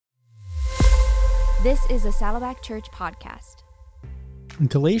This is a Saddleback Church podcast.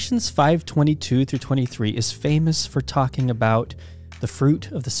 Galatians 5:22 through 23 is famous for talking about the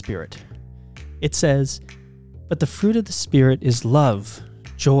fruit of the Spirit. It says, "But the fruit of the Spirit is love,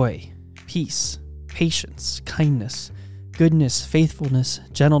 joy, peace, patience, kindness, goodness, faithfulness,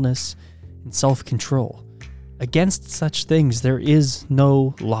 gentleness, and self-control. Against such things there is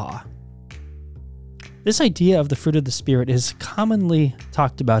no law." This idea of the fruit of the Spirit is commonly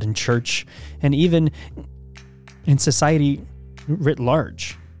talked about in church and even in society writ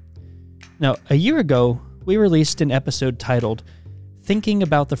large. Now, a year ago, we released an episode titled Thinking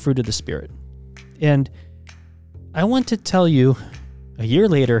About the Fruit of the Spirit. And I want to tell you, a year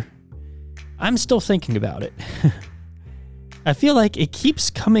later, I'm still thinking about it. I feel like it keeps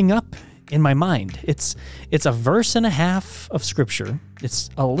coming up in my mind. It's a verse and a half of scripture.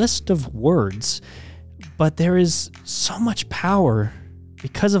 It's a list of words, but there is so much power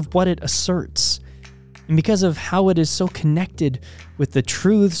because of what it asserts and because of how it is so connected with the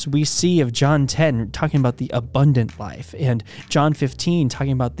truths we see of John 10 talking about the abundant life and John 15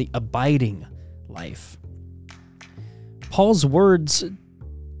 talking about the abiding life. Paul's words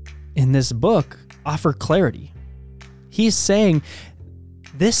in this book offer clarity. He's saying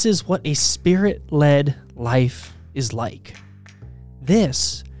this is what a spirit-led life is like.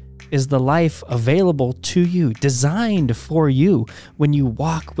 This is the life available to you, designed for you when you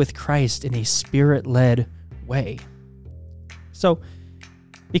walk with Christ in a spirit-led way. So,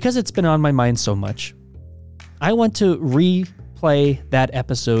 because it's been on my mind so much, I want to replay that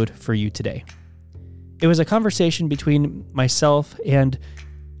episode for you today. It was a conversation between myself and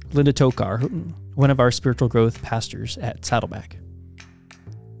Linda Tokar, one of our spiritual growth pastors at Saddleback.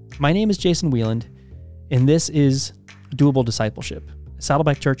 My name is Jason Wieland, and this is Doable Discipleship, a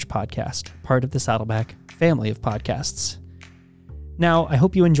Saddleback Church podcast, part of the Saddleback family of podcasts. Now, I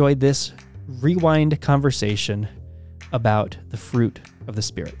hope you enjoyed this rewind conversation about the fruit of the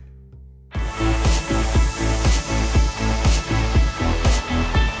Spirit.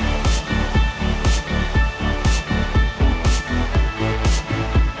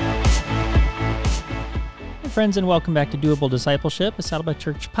 Friends, and welcome back to Doable Discipleship, a Saddleback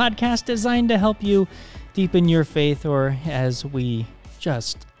Church podcast designed to help you deepen your faith, or as we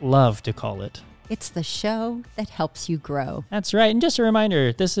just love to call it, it's the show that helps you grow. That's right. And just a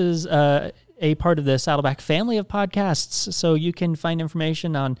reminder, this is a part of the Saddleback family of podcasts, so you can find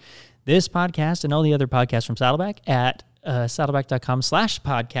information on this podcast and all the other podcasts from Saddleback at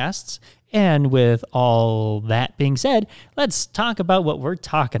saddleback.com/podcasts. And with all that being said, let's talk about what we're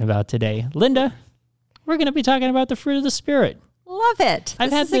talking about today. Linda, we're going to be talking about the fruit of the Spirit. Love it.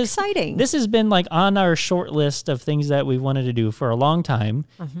 This is exciting. This has been like on our short list of things that we wanted to do for a long time.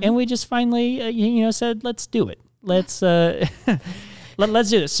 And we just finally, said, let's do it. Let's let's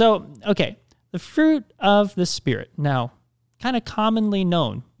do this. So, okay, the fruit of the Spirit. Now, kind of commonly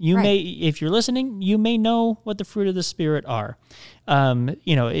known. You may, if you're listening, you may know what the fruit of the Spirit are.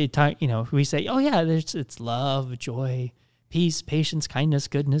 We say, oh yeah, it's love, joy, peace, patience, kindness,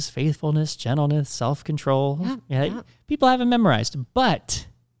 goodness, faithfulness, gentleness, self-control. Yeah. People have it memorized, but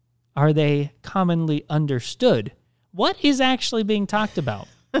are they commonly understood? What is actually being talked about?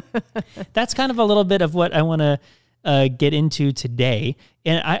 That's kind of a little bit of what I want to get into today.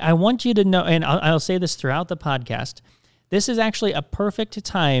 And I want you to know, and I'll say this throughout the podcast, this is actually a perfect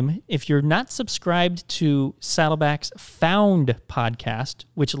time, if you're not subscribed to Saddleback's Found podcast,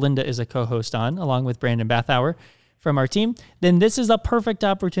 which Linda is a co-host on, along with Brandon Bathauer from our team, then this is a perfect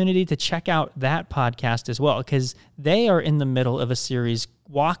opportunity to check out that podcast as well, because they are in the middle of a series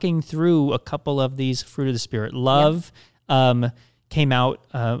walking through a couple of these fruit of the Spirit. Love came out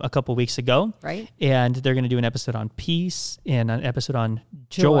a couple weeks ago, right? And they're going to do an episode on peace and an episode on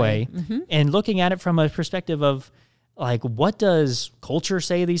joy. And looking at it from a perspective of, like, what does culture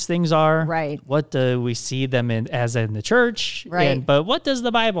say these things are? Right. What do we see them as in the church? Right. But what does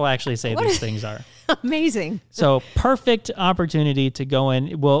the Bible actually say these things are? Amazing. So perfect opportunity to go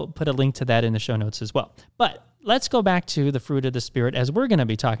in. We'll put a link to that in the show notes as well. But let's go back to the fruit of the Spirit as we're going to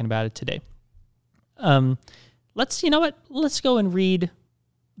be talking about it today. Let's go and read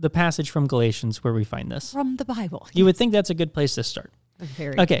the passage from Galatians where we find this. From the Bible. You would think that's a good place to start. A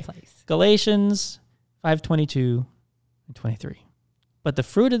very good place. Galatians 5:22 and 23. But the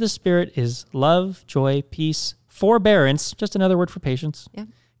fruit of the Spirit is love, joy, peace, forbearance, just another word for patience,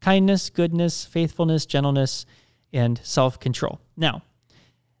 kindness, goodness, faithfulness, gentleness, and self-control. Now,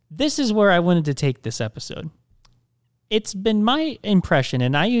 this is where I wanted to take this episode. It's been my impression,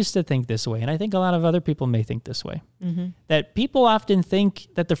 and I used to think this way, and I think a lot of other people may think this way, that people often think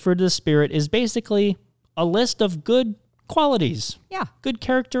that the fruit of the Spirit is basically a list of good qualities, good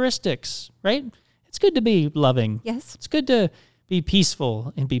characteristics, right? it's good to be loving. Yes. It's good to be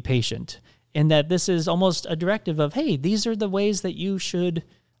peaceful and be patient. And that this is almost a directive of, hey, these are the ways that you should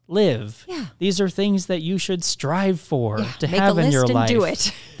live. Yeah. These are things that you should strive for to Make have a in your list and life. do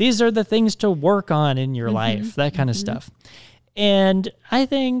it. These are the things to work on in your life, that kind of stuff. And I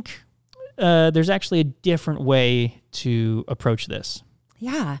think there's actually a different way to approach this.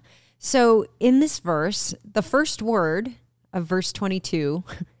 Yeah. So in this verse, the first word of verse 22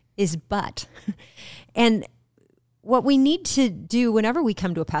 is but. And what we need to do whenever we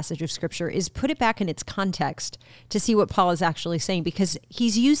come to a passage of Scripture is put it back in its context to see what Paul is actually saying, because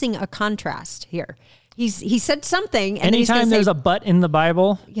he's using a contrast here. He said something. And anytime there's a but in the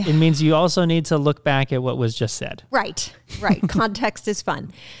Bible, it means you also need to look back at what was just said. Right. Context is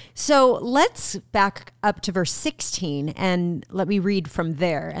fun. So let's back up to verse 16 and let me read from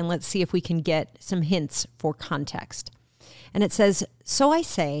there, and let's see if we can get some hints for context. And it says, "So I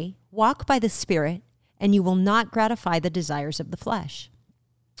say, walk by the Spirit, and you will not gratify the desires of the flesh.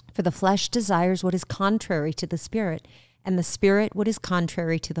 For the flesh desires what is contrary to the Spirit, and the Spirit what is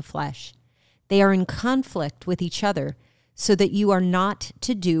contrary to the flesh. They are in conflict with each other, so that you are not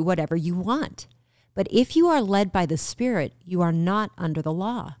to do whatever you want. But if you are led by the Spirit, you are not under the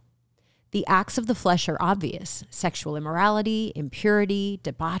law. The acts of the flesh are obvious: sexual immorality, impurity,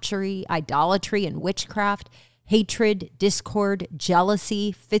 debauchery, idolatry and witchcraft, hatred, discord,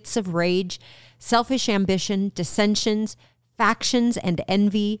 jealousy, fits of rage, selfish ambition, dissensions, factions and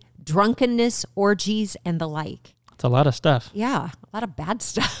envy, drunkenness, orgies, and the like." It's a lot of stuff. Yeah, a lot of bad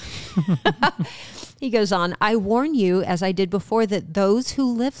stuff. He goes on, "I warn you, as I did before, that those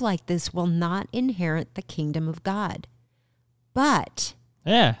who live like this will not inherit the kingdom of God. But..."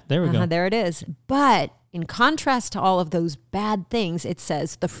 Yeah, there we go. There it is. "But in contrast to all of those bad things, it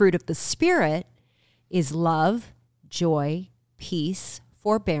says, the fruit of the Spirit is love, joy, peace,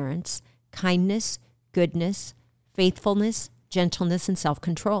 forbearance, kindness, goodness, faithfulness, gentleness, and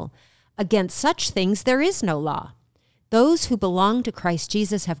self-control. Against such things there is no law. Those who belong to Christ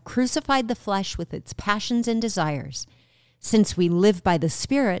Jesus have crucified the flesh with its passions and desires. Since we live by the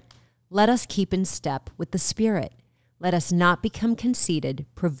Spirit, let us keep in step with the Spirit. Let us not become conceited,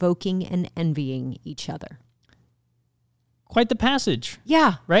 provoking and envying each other." Quite the passage.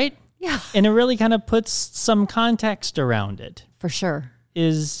 Yeah. Right? Yeah. And it really kind of puts some context around it. For sure.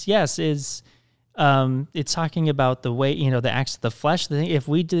 It's talking about the way, the acts of the flesh. If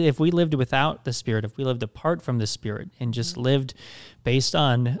we lived without the Spirit, if we lived apart from the Spirit and just lived based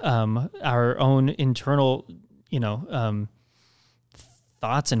on our own internal,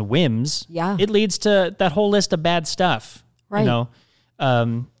 thoughts and whims, it leads to that whole list of bad stuff. Right.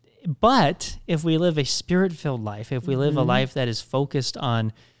 But if we live a Spirit-filled life, if we live a life that is focused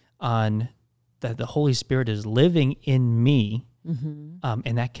on that the Holy Spirit is living in me,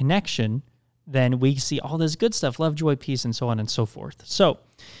 and that connection, then we see all this good stuff: love, joy, peace, and so on and so forth. So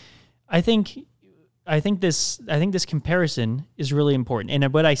I think this comparison is really important.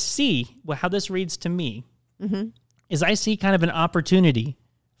 And what I see, how this reads to me, is I see kind of an opportunity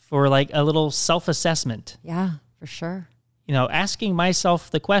for like a little self-assessment. Yeah, for sure. Asking myself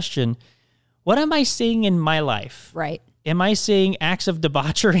the question, what am I seeing in my life? Right. Am I seeing acts of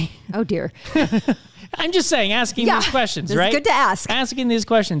debauchery? Oh, dear. I'm just saying, asking these questions, right? It's good to ask. Asking these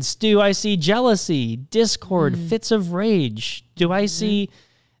questions. Do I see jealousy, discord, fits of rage? Do I see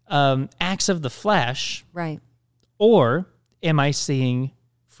acts of the flesh? Right. Or am I seeing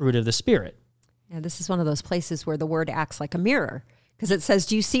fruit of the Spirit? Yeah, this is one of those places where the word acts like a mirror, because it says,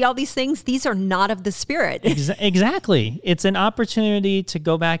 do you see all these things? These are not of the Spirit. Exactly. It's an opportunity to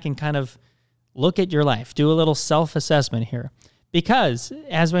go back and kind of look at your life, do a little self-assessment here. Because,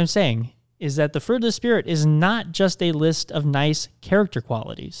 as I'm saying, is that the fruit of the Spirit is not just a list of nice character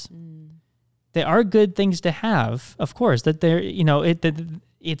qualities. They are good things to have, of course, that they're,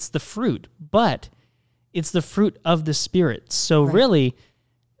 it's the fruit, but it's the fruit of the Spirit. So really,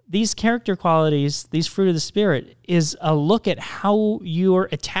 these character qualities, these fruit of the Spirit, is a look at how your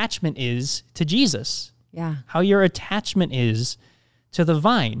attachment is to Jesus. Yeah. How your attachment is to the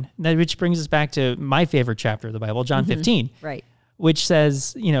vine. That which brings us back to my favorite chapter of the Bible, John 15. Right. Which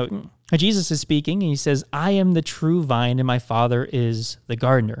says, Jesus is speaking, and he says, "I am the true vine, and my Father is the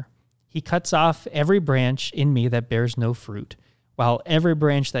gardener. He cuts off every branch in me that bears no fruit, while every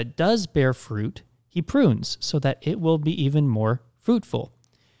branch that does bear fruit, he prunes, so that it will be even more fruitful.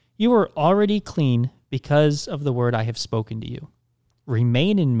 You are already clean because of the word I have spoken to you.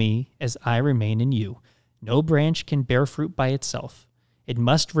 Remain in me as I remain in you. No branch can bear fruit by itself. It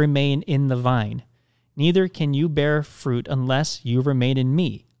must remain in the vine. Neither can you bear fruit unless you remain in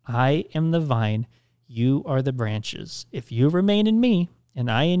me. I am the vine, you are the branches. If you remain in me, and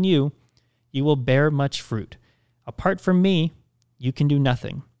I in you, you will bear much fruit. Apart from me, you can do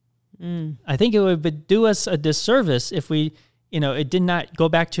nothing. I think it would do us a disservice if we, it did not go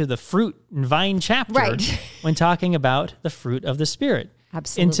back to the fruit and vine chapter when talking about the fruit of the Spirit.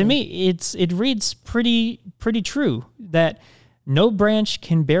 Absolutely. And to me, it reads pretty true that no branch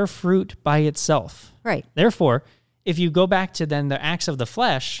can bear fruit by itself. Right. Therefore, if you go back to then the acts of the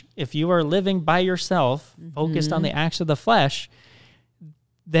flesh, if you are living by yourself, focused on the acts of the flesh,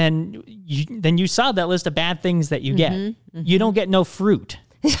 then you saw that list of bad things that you get. You don't get no fruit.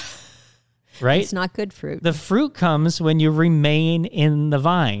 Right? It's not good fruit. The fruit comes when you remain in the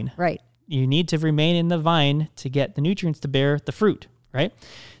vine. Right. You need to remain in the vine to get the nutrients to bear the fruit, right?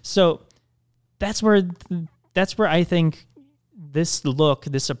 So that's where I think this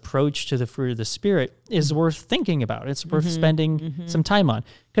approach to the fruit of the Spirit is worth thinking about. It's worth spending some time on.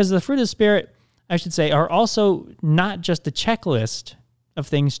 Because the fruit of the Spirit, I should say, are also not just a checklist of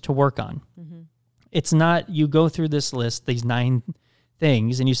things to work on. It's not you go through this list, these 9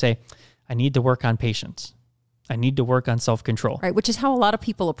 things, and you say, I need to work on patience. I need to work on self-control. Right, which is how a lot of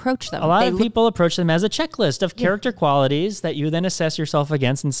people approach them. A lot of people approach them as a checklist of character qualities that you then assess yourself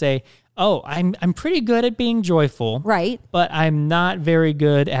against and say, oh, I'm pretty good at being joyful. Right. But I'm not very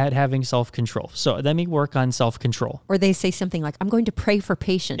good at having self-control. So let me work on self-control. Or they say something like, I'm going to pray for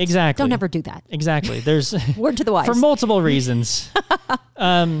patience. Exactly. Don't ever do that. Exactly. There's word to the wise. For multiple reasons.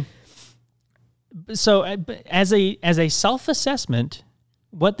 So as a self-assessment,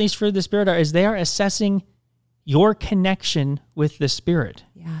 what these fruit of the Spirit is they are assessing your connection with the Spirit,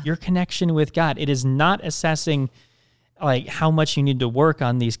 your connection with God. It is not assessing like how much you need to work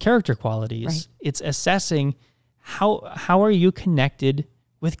on these character qualities. Right. It's assessing how are you connected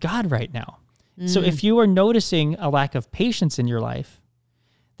with God right now. So if you are noticing a lack of patience in your life,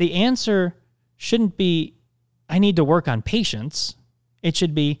 the answer shouldn't be, I need to work on patience. It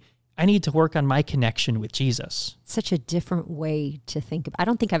should be, I need to work on my connection with Jesus. Such a different way to think about. I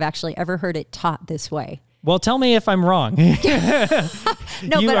don't think I've actually ever heard it taught this way. Well, tell me if I'm wrong. No,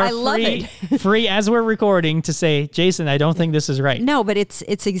 but I love it. Free as we're recording to say, Jason, I don't think this is right. No, but it's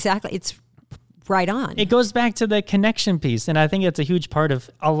right on. It goes back to the connection piece, and I think it's a huge part of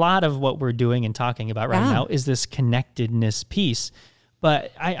a lot of what we're doing and talking about right now is this connectedness piece.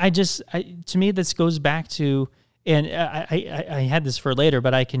 But to me, this goes back to, and I had this for later,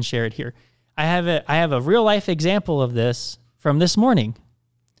 but I can share it here. I have a real life example of this from this morning.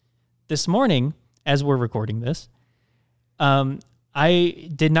 This morning, as we're recording this, I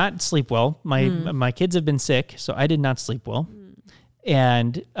did not sleep well. My kids have been sick, so I did not sleep well.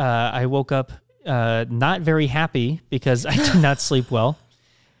 And I woke up not very happy because I did not sleep well.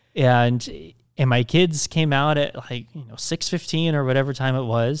 And my kids came out at 6:15 or whatever time it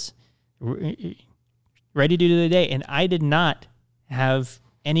was, ready to do the day. And I did not have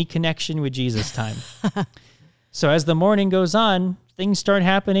any connection with Jesus time. So as the morning goes on, things start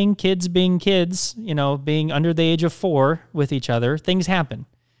happening, kids being kids, being under the age of 4 with each other, things happen.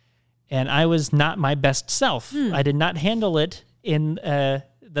 And I was not my best self. I did not handle it in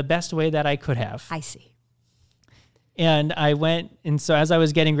the best way that I could have. I see. And so as I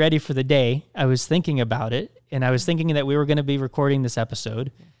was getting ready for the day, I was thinking about it, and I was thinking that we were going to be recording this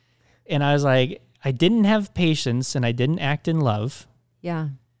episode. And I was like, I didn't have patience and I didn't act in love. Yeah.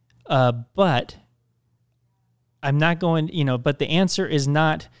 But I'm not going, but the answer is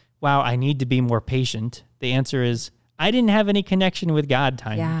not, wow, I need to be more patient. The answer is, I didn't have any connection with God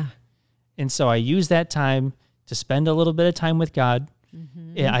time. Yeah. And so I used that time to spend a little bit of time with God.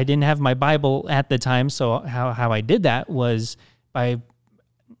 Mm-hmm. I didn't have my Bible at the time, so how I did that was by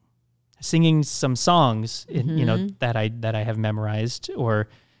singing some songs, that I have memorized, or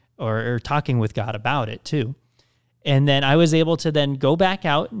talking with God about it too. And then I was able to then go back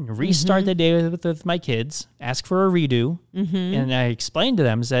out and restart the day with my kids, ask for a redo. And I explained to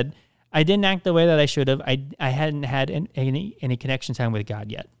them, said, I didn't act the way that I should have. I hadn't had any connection time with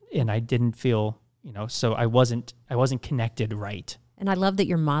God yet. And I didn't feel, so I wasn't connected right. And I love that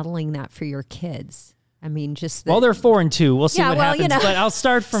you're modeling that for your kids. I mean, they're 4 and 2. We'll see what happens. But I'll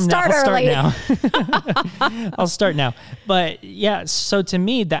start from now. I'll start now. But yeah, so to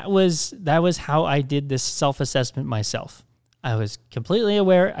me, that was how I did this self-assessment myself. I was completely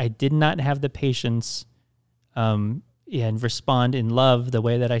aware I did not have the patience and respond in love the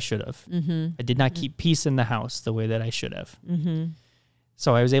way that I should have. I did not keep peace in the house the way that I should have.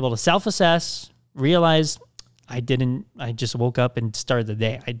 So I was able to self-assess, realize I just woke up and started the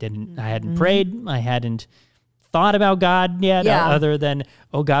day. I hadn't prayed. I hadn't thought about God yet, other than,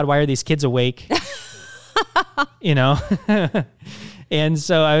 oh God, why are these kids awake? And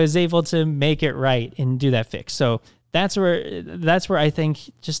so I was able to make it right and do that fix. So that's where I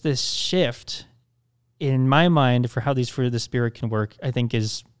think just this shift in my mind for how these fruit of the Spirit can work, I think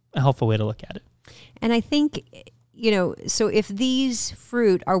is a helpful way to look at it. And I think, so if these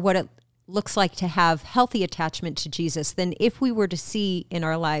fruit are what it looks like to have healthy attachment to Jesus, then if we were to see in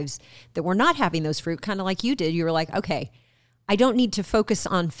our lives that we're not having those fruit, kind of like you did, you were like, okay, I don't need to focus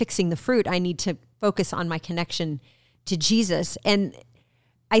on fixing the fruit. I need to focus on my connection to Jesus. And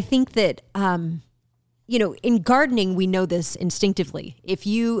I think that, in gardening, we know this instinctively. If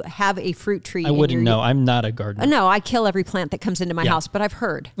you have a fruit tree, I wouldn't know. I'm not a gardener. No, I kill every plant that comes into my house, but I've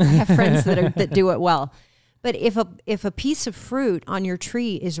heard. I have friends that do it well. But if a piece of fruit on your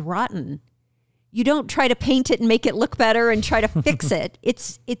tree is rotten, you don't try to paint it and make it look better and try to fix it.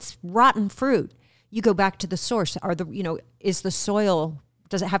 It's rotten fruit. You go back to the source. Is the soil,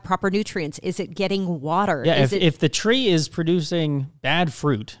 does it have proper nutrients? Is it getting water? Yeah, if the tree is producing bad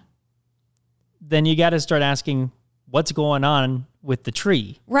fruit, then you got to start asking what's going on with the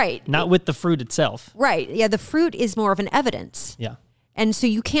tree. Right. Not with the fruit itself. Right. Yeah, the fruit is more of an evidence. Yeah. And so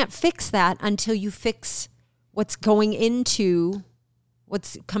you can't fix that until you fix what's going into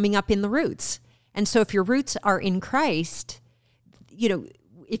what's coming up in the roots. And so if your roots are in Christ,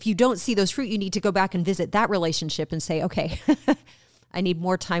 if you don't see those fruit, you need to go back and visit that relationship and say, okay, I need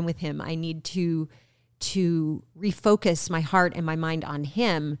more time with him. I need to refocus my heart and my mind on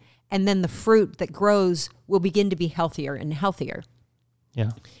him. And then the fruit that grows will begin to be healthier and healthier. Yeah.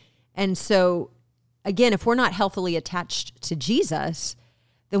 And so, again, if we're not healthily attached to Jesus,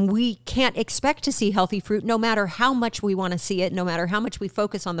 then we can't expect to see healthy fruit no matter how much we want to see it, no matter how much we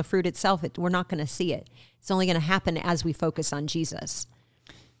focus on the fruit itself, we're not going to see it. It's only going to happen as we focus on Jesus.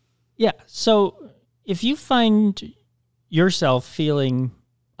 Yeah. So if you find yourself feeling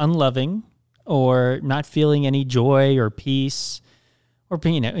unloving or not feeling any joy or peace, or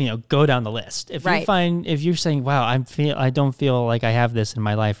go down the list. If you're saying, "Wow, I don't feel like I have this in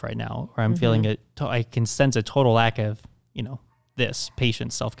my life right now," or I'm feeling it, I can sense a total lack of, this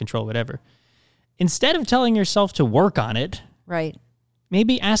patience, self-control, whatever. Instead of telling yourself to work on it, right?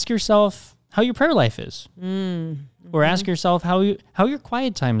 Maybe ask yourself how your prayer life is, or ask yourself how your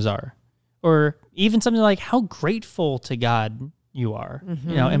quiet times are, or even something like how grateful to God you are.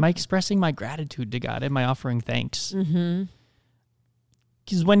 Am I expressing my gratitude to God? Am I offering thanks?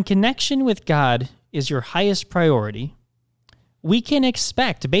 Because when connection with God is your highest priority, we can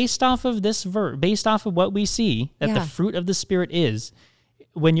expect, based off of this based off of what we see, that the fruit of the Spirit is,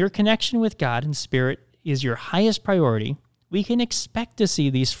 when your connection with God and Spirit is your highest priority, we can expect to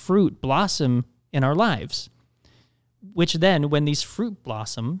see these fruit blossom in our lives. Which then, when these fruit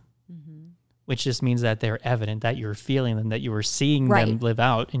blossom, which just means that they're evident, that you're feeling them, that you are seeing them live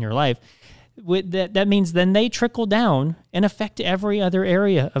out in your life, that means then they trickle down and affect every other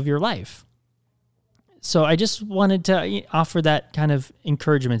area of your life. So I just wanted to offer that kind of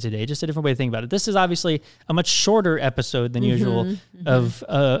encouragement today, just a different way to think about it. This is obviously a much shorter episode than usual of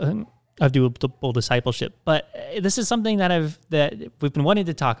doable discipleship, but this is something that we've been wanting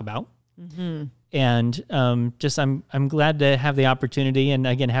to talk about, and I'm glad to have the opportunity and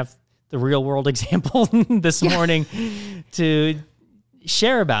again have the real world example this morning to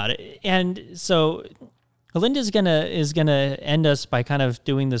share about it. And so Linda is gonna end us by kind of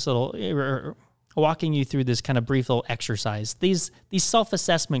doing this little, walking you through this kind of brief little exercise, these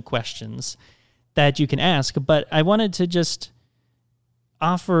self-assessment questions that you can ask. But I wanted to just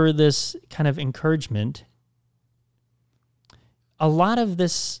offer this kind of encouragement. A lot of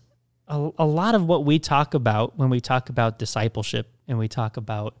what we talk about when we talk about discipleship and we talk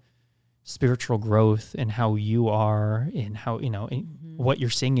about spiritual growth and how you are and how, what you're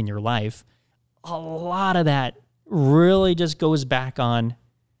seeing in your life, a lot of that really just goes back on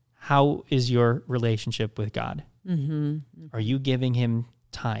how is your relationship with God? Are you giving him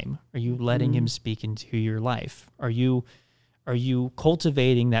time? Are you letting him speak into your life? Are you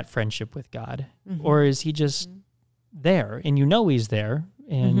cultivating that friendship with God? Or is he just there and he's there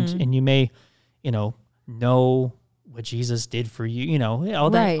and you may, know what Jesus did for you,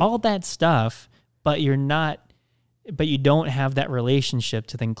 all that stuff, but you don't have that relationship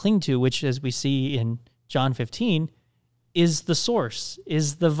to then cling to, which, as we see in John 15, is the source,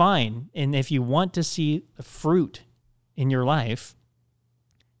 is the vine. And if you want to see the fruit in your life,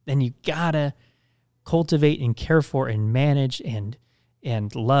 then you gotta cultivate and care for and manage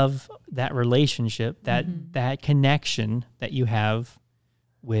and love that relationship, that connection that you have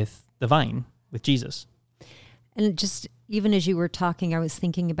with the vine, with Jesus. And just even as you were talking, I was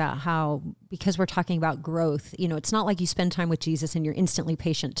thinking about how, because we're talking about growth, it's not like you spend time with Jesus and you're instantly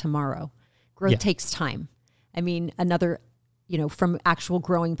patient tomorrow. Growth takes time. I mean, another, from actual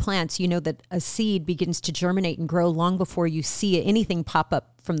growing plants, you know that a seed begins to germinate and grow long before you see anything pop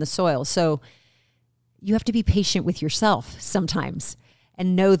up from the soil. So you have to be patient with yourself sometimes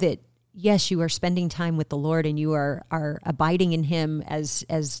and know that, yes, you are spending time with the Lord and you are abiding in him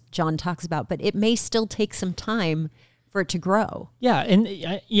as John talks about, but it may still take some time for it to grow. Yeah.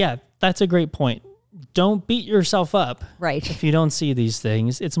 And that's a great point. Don't beat yourself up. Right. If you don't see these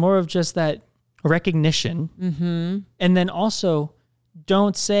things. It's more of just that recognition. Mm-hmm. And then also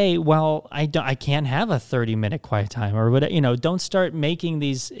don't say, well, I can't have a 30-minute quiet time or whatever. Don't start making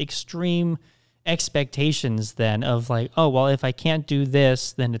these extreme expectations then of like, oh, well, if I can't do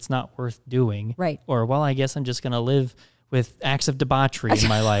this, then it's not worth doing. Right. Or, well, I guess I'm just going to live with acts of debauchery in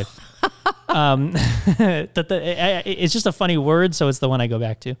my life. It's just a funny word, so it's the one I go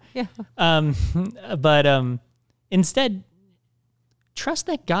back to. Yeah. But instead, trust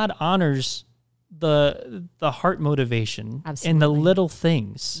that God honors the heart motivation. Absolutely. And the little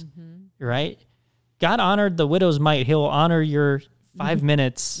things, right? God honored the widow's mite. He'll honor your 5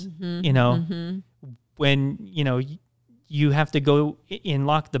 minutes, when, you have to go and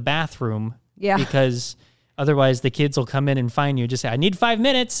lock the bathroom because otherwise the kids will come in and find you. Just say, I need 5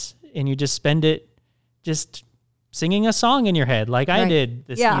 minutes. And you just spend it just singing a song in your head like I did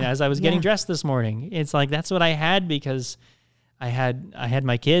this, as I was getting dressed this morning. It's like, that's what I had because I had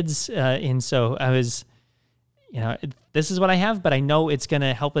my kids. And so I was, this is what I have, but I know it's going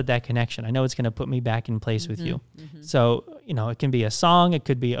to help with that connection. I know it's going to put me back in place with you. Mm-hmm. So, it can be a song. It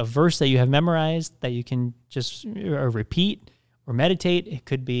could be a verse that you have memorized that you can just repeat or meditate. It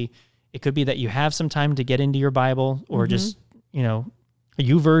could be that you have some time to get into your Bible or just, a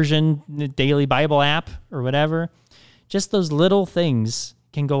YouVersion, the daily Bible app or whatever. Just those little things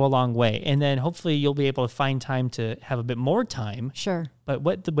can go a long way. And then hopefully you'll be able to find time to have a bit more time. Sure. But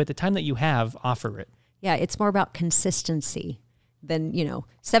with the time that you have, offer it. Yeah, it's more about consistency than,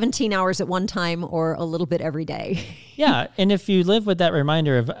 17 hours at one time or a little bit every day. Yeah, and if you live with that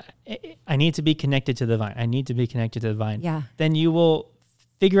reminder of, I need to be connected to the vine, I need to be connected to the vine, then you will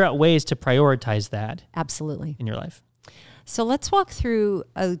figure out ways to prioritize that. Absolutely. In your life. So let's walk through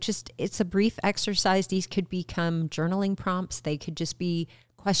it's a brief exercise. These could become journaling prompts. They could just be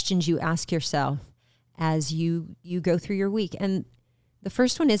questions you ask yourself as you go through your week. And the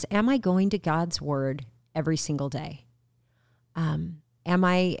first one is, am I going to God's word every single day?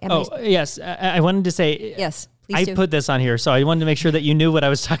 Yes. I wanted to say, yes, please do. I put this on here, so I wanted to make sure that you knew what I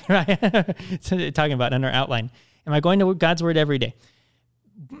was talking about in our outline. Am I going to God's word every day?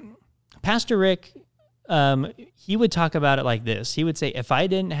 Pastor Rick, he would talk about it like this. He would say, if I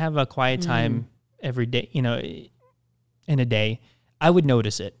didn't have a quiet time every day, in a day, I would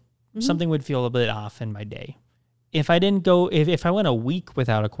notice it. Mm-hmm. Something would feel a bit off in my day. If I didn't go, if I went a week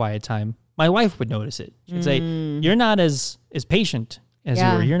without a quiet time, my wife would notice it. She'd say, you're not as patient as you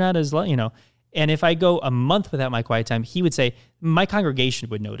were. You're not as, and if I go a month without my quiet time, he would say, my congregation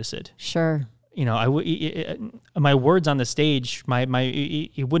would notice it. Sure. My words on the stage,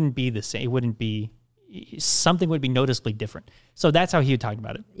 it wouldn't be the same. It wouldn't be, something would be noticeably different. So that's how he would talk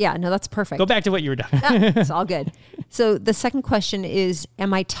about it. Yeah, no, that's perfect. Go back to what you were doing. It's all good. So the second question is,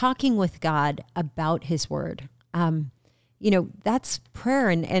 am I talking with God about his word? That's prayer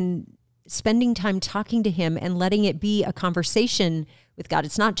and spending time talking to him and letting it be a conversation with God.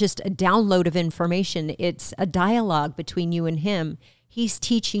 It's not just a download of information. It's a dialogue between you and him. He's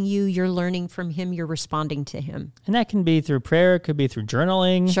teaching you, you're learning from him, you're responding to him. And that can be through prayer, it could be through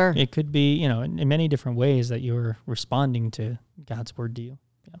journaling. Sure. It could be, in many different ways that you're responding to God's word to you.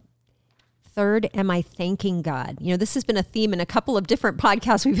 Yeah. Third, am I thanking God? This has been a theme in a couple of different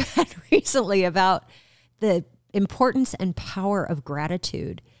podcasts we've had recently about the importance and power of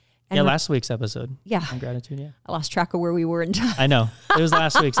gratitude. And last week's episode. Yeah. On gratitude, yeah. I lost track of where we were in time. I know. It was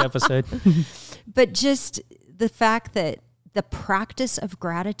last week's episode. But just the fact that the practice of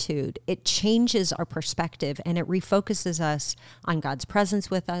gratitude, it changes our perspective and it refocuses us on God's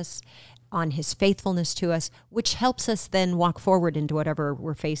presence with us, on his faithfulness to us, which helps us then walk forward into whatever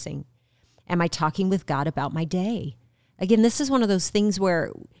we're facing. Am I talking with God about my day? Again, this is one of those things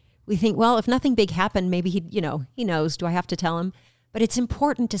where we think, well, if nothing big happened, maybe he knows, do I have to tell him? But it's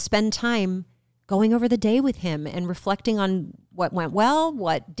important to spend time going over the day with him and reflecting on what went well,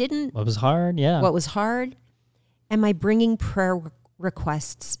 what didn't. What was hard, yeah. What was hard. Am I bringing prayer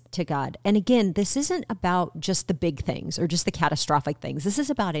requests to God? And again, this isn't about just the big things or just the catastrophic things. This is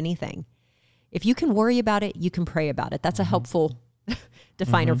about anything. If you can worry about it, you can pray about it. That's a helpful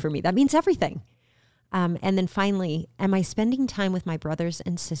definer for me. That means everything. And then finally, am I spending time with my brothers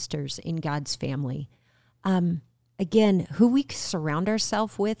and sisters in God's family? again, who we surround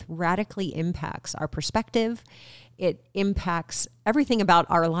ourselves with radically impacts our perspective. It impacts everything about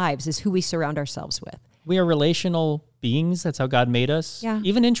our lives is who we surround ourselves with. We are relational beings. That's how God made us. Yeah.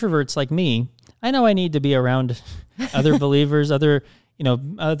 Even introverts like me, I know I need to be around other believers, other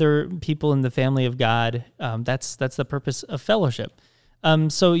people in the family of God. That's the purpose of fellowship.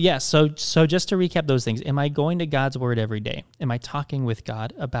 So just to recap those things, am I going to God's word every day? Am I talking with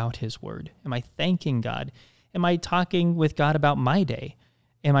God about his word? Am I thanking God? Am I talking with God about my day?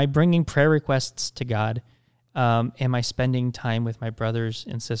 Am I bringing prayer requests to God? Am I spending time with my brothers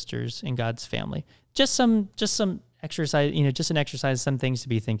and sisters in God's family? Just some exercise, just an exercise, some things to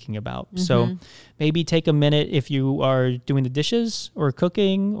be thinking about. Mm-hmm. So maybe take a minute if you are doing the dishes or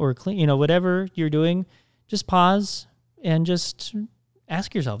cooking or clean, whatever you're doing, just pause and just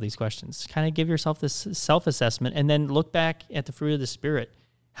ask yourself these questions. Kind of give yourself this self-assessment and then look back at the fruit of the Spirit.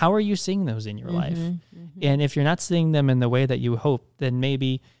 How are you seeing those in your life? Mm-hmm. And if you're not seeing them in the way that you hope, then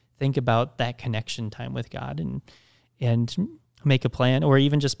maybe think about that connection time with God and make a plan, or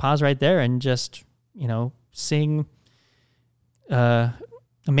even just pause right there and just, sing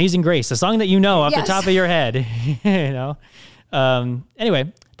Amazing Grace, a song that off the top of your head.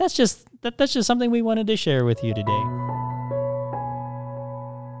 Anyway, that's just something we wanted to share with you today.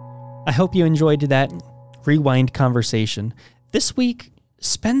 I hope you enjoyed that rewind conversation. This week,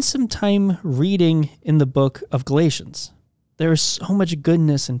 spend some time reading in the book of Galatians. There is so much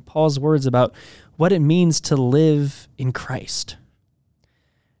goodness in Paul's words about what it means to live in Christ.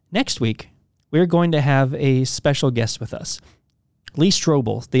 Next week, we're going to have a special guest with us, Lee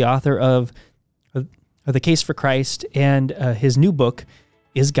Strobel, the author of The Case for Christ, and his new book,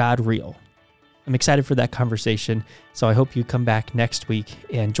 Is God Real? I'm excited for that conversation, so I hope you come back next week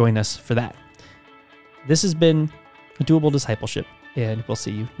and join us for that. This has been a Doable Discipleship, and we'll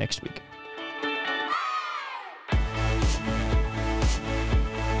see you next week.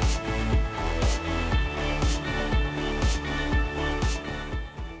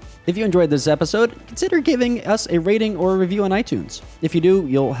 If you enjoyed this episode, consider giving us a rating or a review on iTunes. If you do,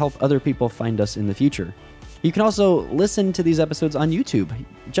 you'll help other people find us in the future. You can also listen to these episodes on YouTube.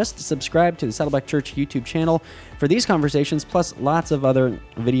 Just subscribe to the Saddleback Church YouTube channel for these conversations, plus lots of other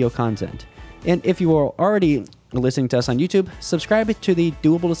video content. And if you are already listening to us on YouTube, subscribe to the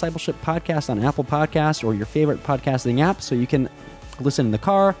Doable Discipleship podcast on Apple Podcasts or your favorite podcasting app so you can listen in the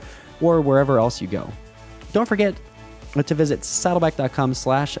car or wherever else you go. Don't forget to visit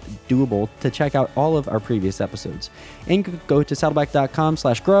saddleback.com/doable to check out all of our previous episodes. And go to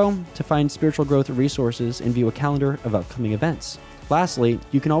saddleback.com/grow to find spiritual growth resources and view a calendar of upcoming events. Lastly,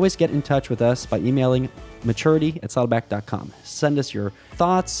 you can always get in touch with us by emailing maturity@saddleback.com. Send us your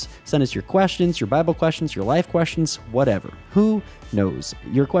thoughts, send us your questions, your Bible questions, your life questions, whatever. Who knows?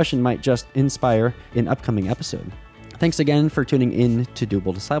 Your question might just inspire an upcoming episode. Thanks again for tuning in to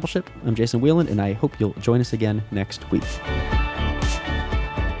Doable Discipleship. I'm Jason Wieland, and I hope you'll join us again next week.